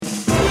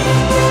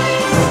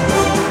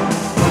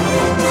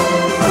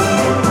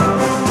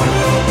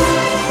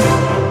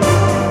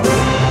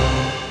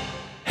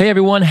Hey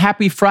everyone,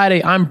 happy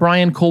Friday. I'm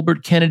Brian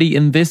Colbert Kennedy,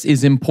 and this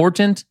is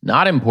Important,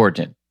 Not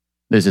Important.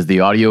 This is the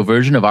audio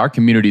version of our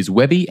community's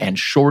Webby and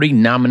Shorty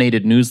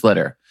nominated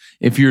newsletter.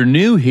 If you're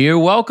new here,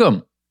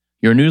 welcome.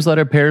 Your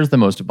newsletter pairs the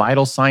most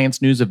vital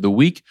science news of the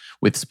week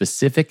with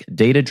specific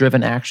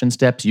data-driven action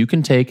steps you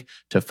can take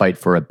to fight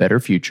for a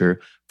better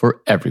future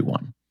for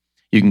everyone.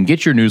 You can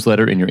get your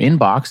newsletter in your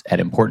inbox at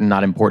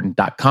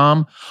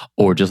importantnotimportant.com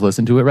or just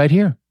listen to it right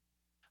here.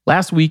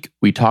 Last week,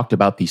 we talked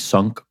about the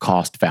sunk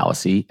cost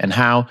fallacy and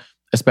how,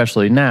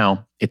 especially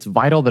now, it's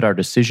vital that our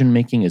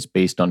decision-making is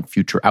based on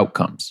future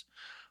outcomes.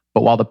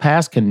 But while the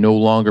past can no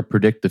longer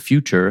predict the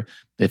future,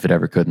 if it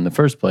ever could in the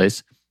first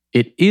place,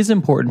 it is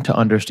important to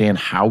understand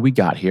how we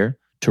got here,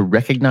 to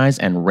recognize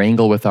and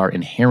wrangle with our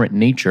inherent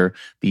nature,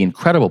 the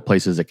incredible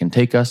places it can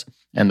take us,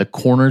 and the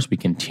corners we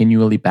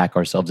continually back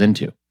ourselves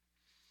into.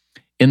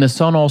 In The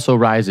Sun Also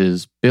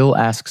Rises, Bill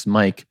asks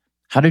Mike,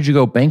 "How did you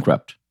go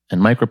bankrupt?"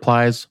 And Mike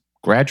replies,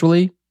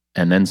 "Gradually,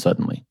 and then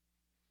suddenly."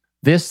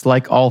 This,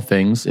 like all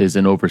things, is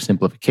an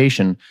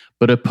oversimplification,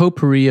 but a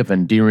potpourri of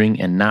endearing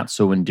and not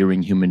so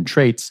endearing human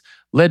traits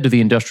led to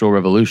the Industrial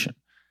Revolution.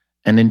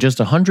 And in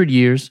just 100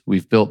 years,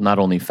 we've built not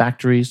only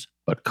factories,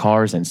 but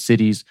cars and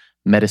cities,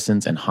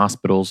 medicines and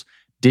hospitals,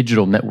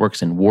 digital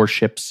networks and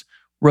warships,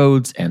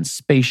 roads and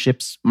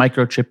spaceships,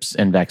 microchips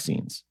and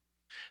vaccines.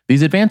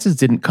 These advances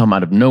didn't come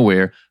out of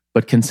nowhere,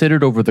 but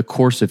considered over the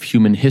course of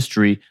human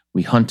history,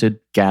 we hunted,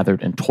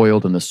 gathered, and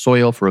toiled in the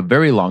soil for a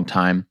very long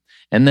time,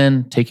 and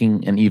then,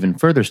 taking an even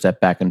further step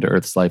back into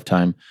Earth's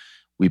lifetime,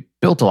 we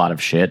built a lot of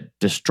shit,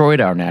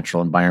 destroyed our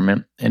natural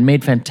environment, and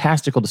made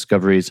fantastical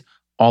discoveries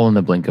all in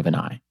the blink of an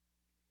eye.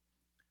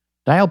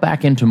 Dial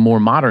back into more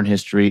modern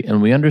history,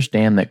 and we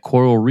understand that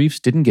coral reefs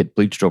didn't get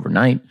bleached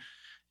overnight,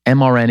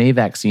 mRNA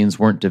vaccines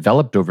weren't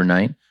developed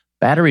overnight,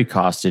 battery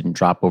costs didn't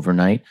drop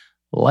overnight,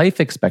 life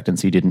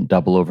expectancy didn't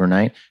double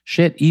overnight,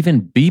 shit,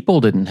 even Beeple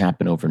didn't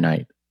happen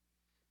overnight.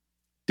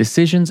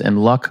 Decisions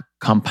and luck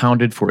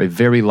compounded for a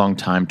very long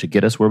time to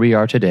get us where we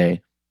are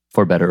today,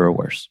 for better or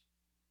worse.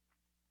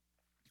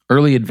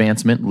 Early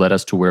advancement led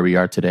us to where we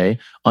are today,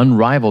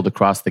 unrivaled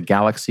across the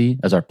galaxy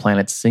as our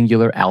planet's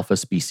singular alpha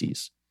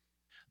species.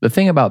 The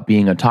thing about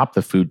being atop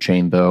the food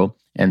chain, though,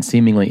 and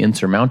seemingly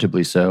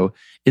insurmountably so,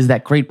 is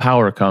that great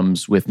power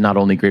comes with not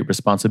only great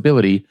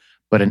responsibility,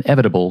 but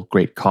inevitable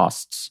great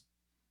costs.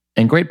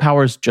 And great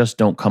powers just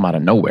don't come out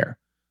of nowhere.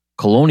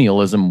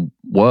 Colonialism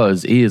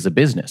is a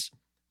business.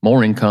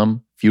 More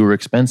income, fewer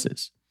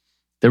expenses.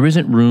 There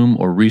isn't room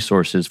or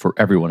resources for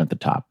everyone at the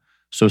top,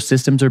 so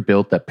systems are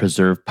built that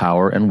preserve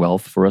power and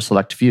wealth for a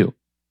select few.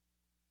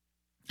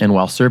 And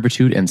while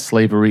servitude and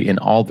slavery in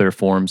all their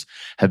forms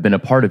have been a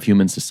part of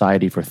human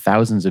society for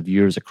thousands of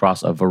years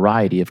across a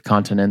variety of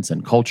continents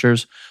and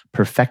cultures,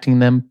 perfecting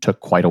them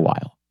took quite a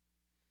while.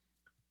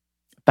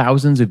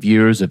 Thousands of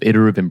years of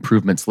iterative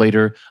improvements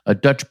later, a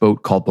Dutch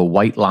boat called the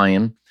White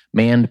Lion,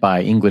 manned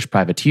by English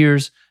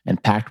privateers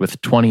and packed with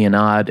 20 and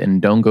odd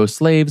Ndongo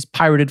slaves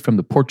pirated from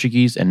the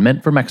Portuguese and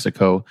meant for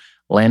Mexico,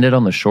 landed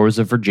on the shores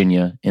of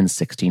Virginia in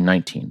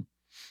 1619.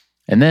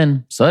 And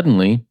then,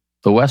 suddenly,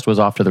 the West was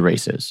off to the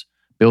races,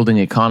 building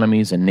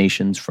economies and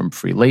nations from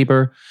free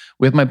labor,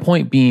 with my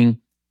point being,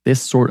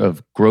 this sort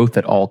of growth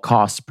at all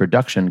costs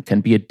production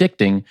can be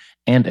addicting,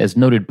 and as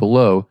noted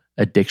below,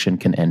 addiction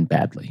can end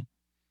badly.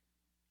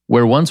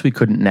 Where once we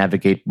couldn't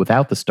navigate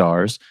without the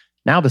stars,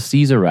 now the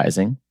seas are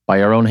rising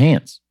by our own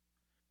hands.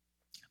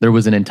 There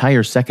was an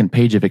entire second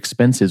page of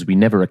expenses we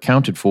never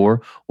accounted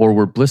for or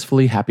were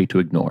blissfully happy to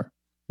ignore.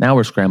 Now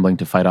we're scrambling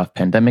to fight off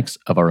pandemics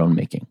of our own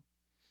making.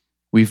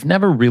 We've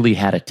never really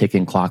had a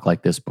ticking clock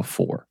like this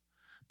before.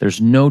 There's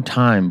no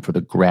time for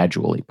the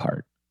gradually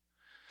part.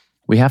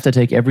 We have to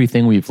take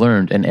everything we've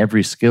learned and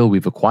every skill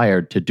we've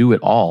acquired to do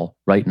it all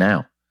right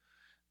now.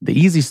 The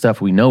easy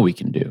stuff we know we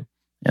can do,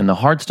 and the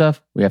hard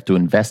stuff we have to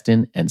invest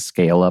in and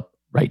scale up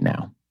right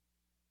now.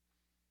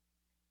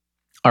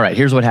 All right,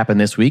 here's what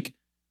happened this week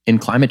in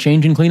climate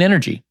change and clean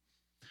energy.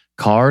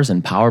 Cars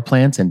and power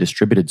plants and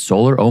distributed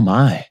solar, oh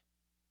my.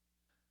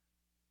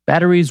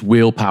 Batteries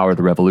will power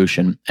the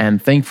revolution,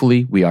 and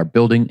thankfully we are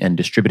building and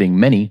distributing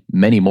many,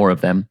 many more of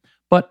them,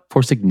 but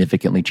for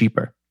significantly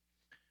cheaper.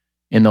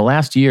 In the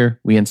last year,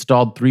 we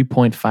installed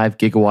 3.5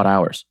 gigawatt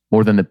hours,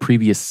 more than the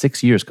previous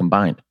 6 years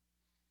combined.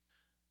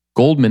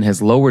 Goldman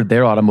has lowered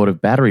their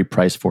automotive battery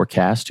price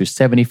forecast to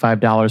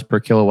 $75 per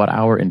kilowatt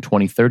hour in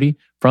 2030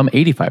 from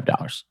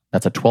 $85.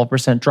 That's a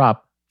 12%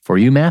 drop for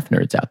you math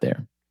nerds out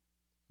there.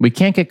 We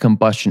can't get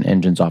combustion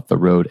engines off the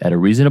road at a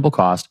reasonable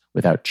cost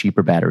without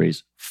cheaper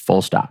batteries,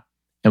 full stop.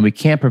 And we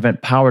can't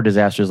prevent power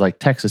disasters like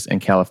Texas and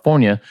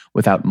California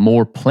without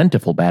more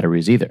plentiful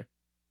batteries either.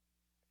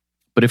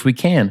 But if we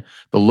can,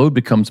 the load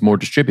becomes more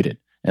distributed,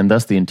 and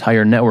thus the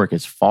entire network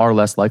is far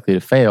less likely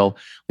to fail,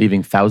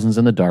 leaving thousands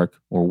in the dark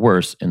or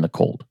worse, in the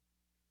cold.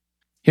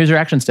 Here's your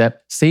action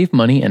step. Save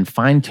money and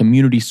find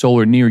community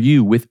solar near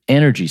you with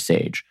Energy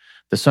Sage.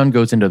 The sun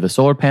goes into the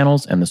solar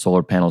panels, and the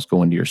solar panels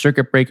go into your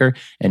circuit breaker,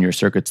 and your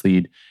circuits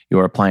lead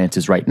your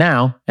appliances right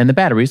now, and the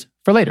batteries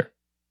for later.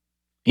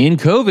 In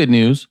COVID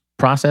news,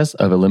 process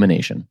of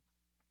elimination.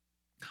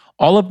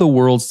 All of the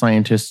world's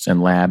scientists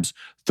and labs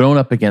thrown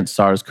up against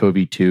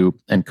SARS-CoV-2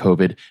 and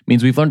COVID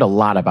means we've learned a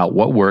lot about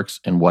what works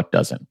and what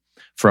doesn't.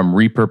 From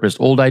repurposed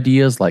old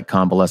ideas like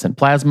convalescent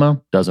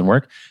plasma, doesn't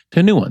work,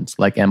 to new ones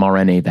like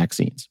mRNA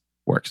vaccines,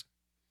 works.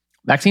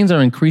 Vaccines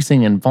are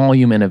increasing in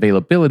volume and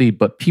availability,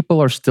 but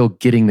people are still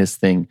getting this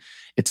thing.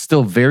 It's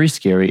still very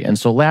scary, and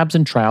so labs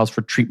and trials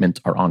for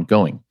treatment are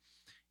ongoing.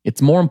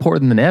 It's more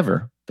important than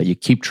ever that you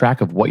keep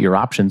track of what your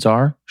options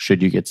are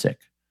should you get sick.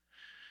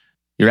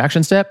 Your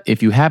action step,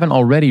 if you haven't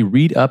already,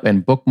 read up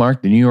and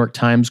bookmark the New York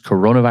Times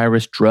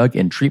Coronavirus Drug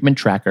and Treatment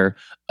Tracker,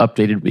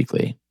 updated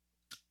weekly.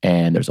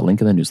 And there's a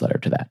link in the newsletter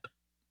to that.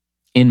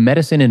 In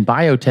medicine and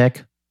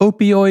biotech,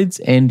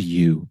 opioids and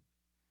you.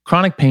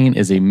 Chronic pain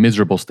is a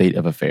miserable state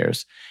of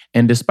affairs.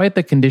 And despite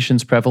the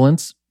condition's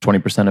prevalence,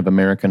 20% of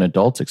American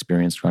adults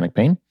experience chronic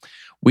pain,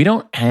 we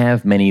don't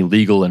have many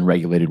legal and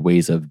regulated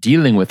ways of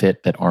dealing with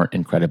it that aren't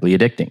incredibly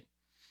addicting.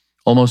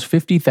 Almost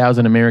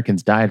 50,000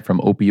 Americans died from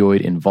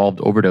opioid-involved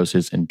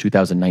overdoses in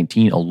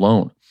 2019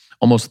 alone.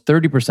 Almost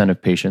 30%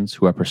 of patients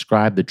who are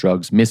prescribed the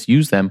drugs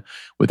misuse them,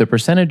 with a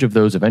percentage of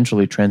those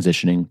eventually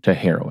transitioning to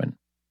heroin.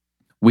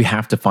 We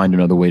have to find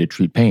another way to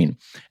treat pain,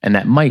 and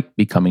that might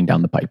be coming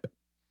down the pipe.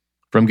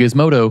 From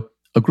Gizmodo,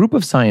 a group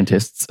of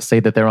scientists say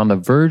that they're on the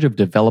verge of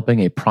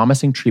developing a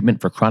promising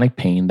treatment for chronic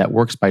pain that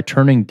works by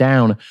turning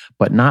down,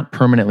 but not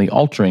permanently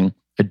altering,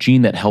 a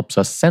gene that helps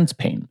us sense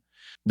pain.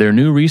 Their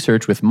new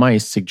research with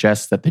mice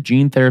suggests that the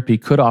gene therapy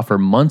could offer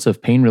months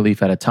of pain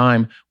relief at a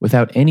time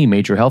without any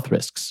major health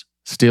risks.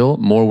 Still,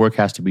 more work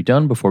has to be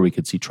done before we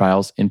could see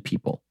trials in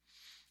people.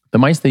 The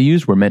mice they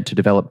used were meant to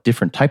develop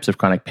different types of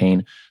chronic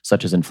pain,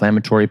 such as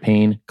inflammatory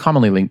pain,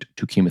 commonly linked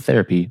to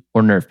chemotherapy,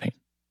 or nerve pain.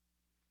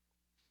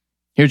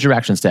 Here's your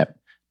action step.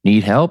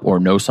 Need help or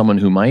know someone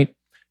who might?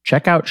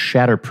 Check out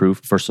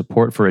Shatterproof for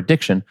support for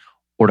addiction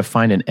or to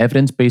find an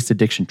evidence-based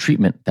addiction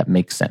treatment that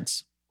makes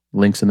sense.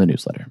 Links in the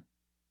newsletter.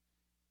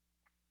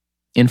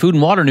 In food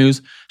and water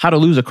news, how to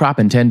lose a crop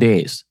in 10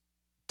 days.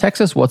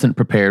 Texas wasn't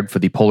prepared for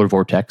the polar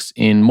vortex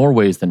in more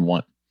ways than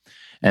one.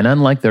 And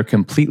unlike their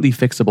completely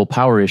fixable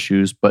power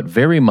issues, but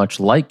very much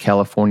like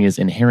California's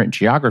inherent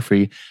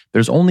geography,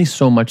 there's only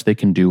so much they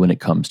can do when it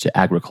comes to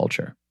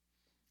agriculture.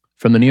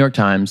 From the New York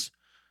Times,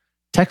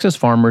 Texas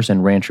farmers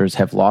and ranchers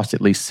have lost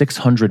at least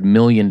 $600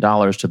 million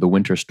to the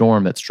winter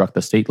storm that struck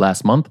the state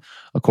last month,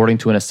 according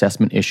to an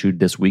assessment issued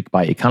this week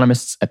by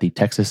economists at the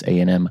Texas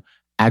A&M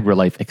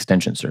AgriLife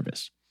Extension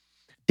Service.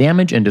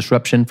 Damage and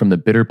disruption from the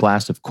bitter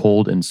blast of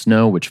cold and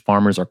snow, which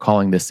farmers are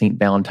calling the St.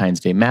 Valentine's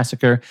Day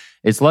Massacre,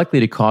 is likely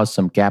to cause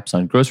some gaps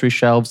on grocery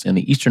shelves in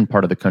the eastern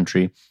part of the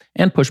country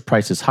and push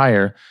prices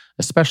higher,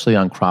 especially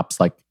on crops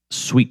like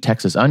sweet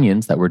Texas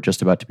onions that were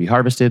just about to be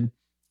harvested,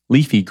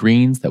 leafy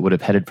greens that would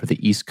have headed for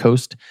the East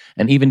Coast,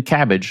 and even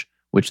cabbage,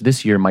 which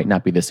this year might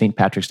not be the St.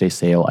 Patrick's Day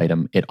sale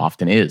item it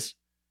often is.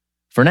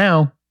 For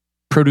now,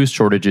 produce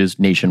shortages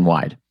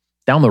nationwide.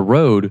 Down the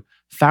road,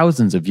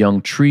 thousands of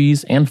young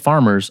trees and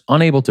farmers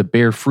unable to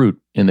bear fruit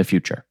in the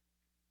future.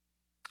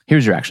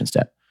 Here's your action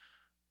step.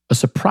 A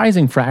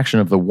surprising fraction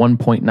of the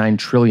 $1.9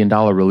 trillion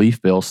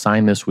relief bill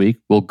signed this week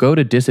will go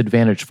to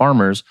disadvantaged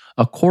farmers,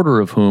 a quarter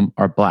of whom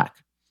are Black.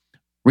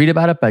 Read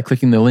about it by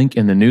clicking the link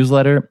in the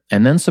newsletter,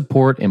 and then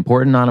support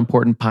Important Not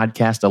Important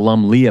podcast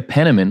alum Leah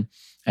Penniman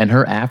and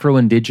her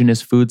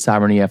Afro-Indigenous food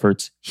sovereignty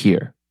efforts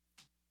here.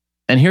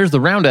 And here's the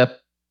roundup.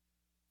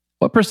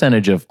 What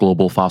percentage of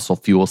global fossil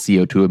fuel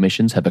CO2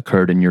 emissions have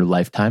occurred in your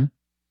lifetime?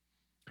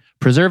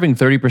 Preserving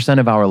 30%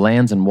 of our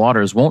lands and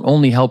waters won't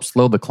only help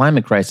slow the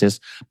climate crisis,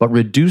 but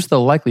reduce the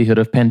likelihood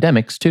of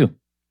pandemics too.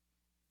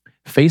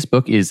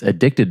 Facebook is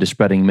addicted to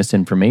spreading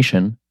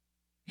misinformation.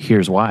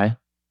 Here's why.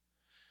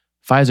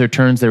 Pfizer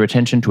turns their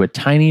attention to a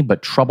tiny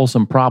but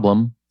troublesome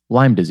problem,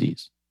 Lyme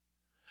disease.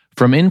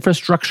 From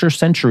infrastructure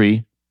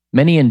century,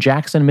 many in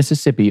Jackson,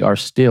 Mississippi are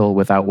still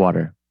without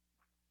water.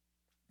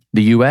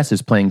 The US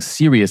is playing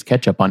serious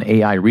catch-up on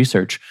AI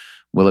research.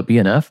 Will it be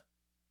enough?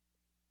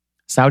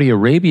 Saudi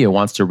Arabia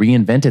wants to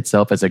reinvent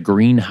itself as a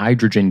green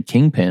hydrogen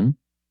kingpin.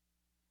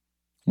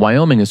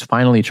 Wyoming is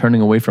finally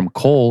turning away from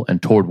coal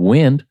and toward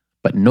wind,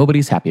 but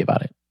nobody's happy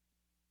about it.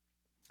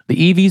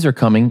 The EVs are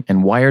coming,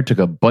 and Wired took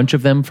a bunch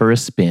of them for a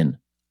spin.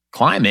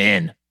 Climb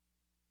in!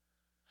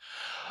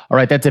 All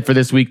right, that's it for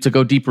this week. To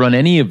go deeper on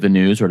any of the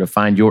news or to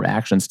find your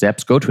action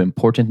steps, go to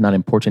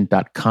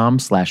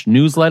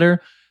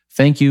importantnotimportant.com/newsletter.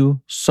 Thank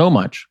you so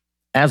much,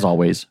 as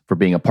always, for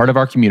being a part of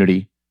our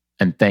community,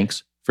 and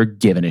thanks for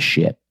giving a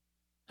shit.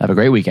 Have a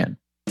great weekend.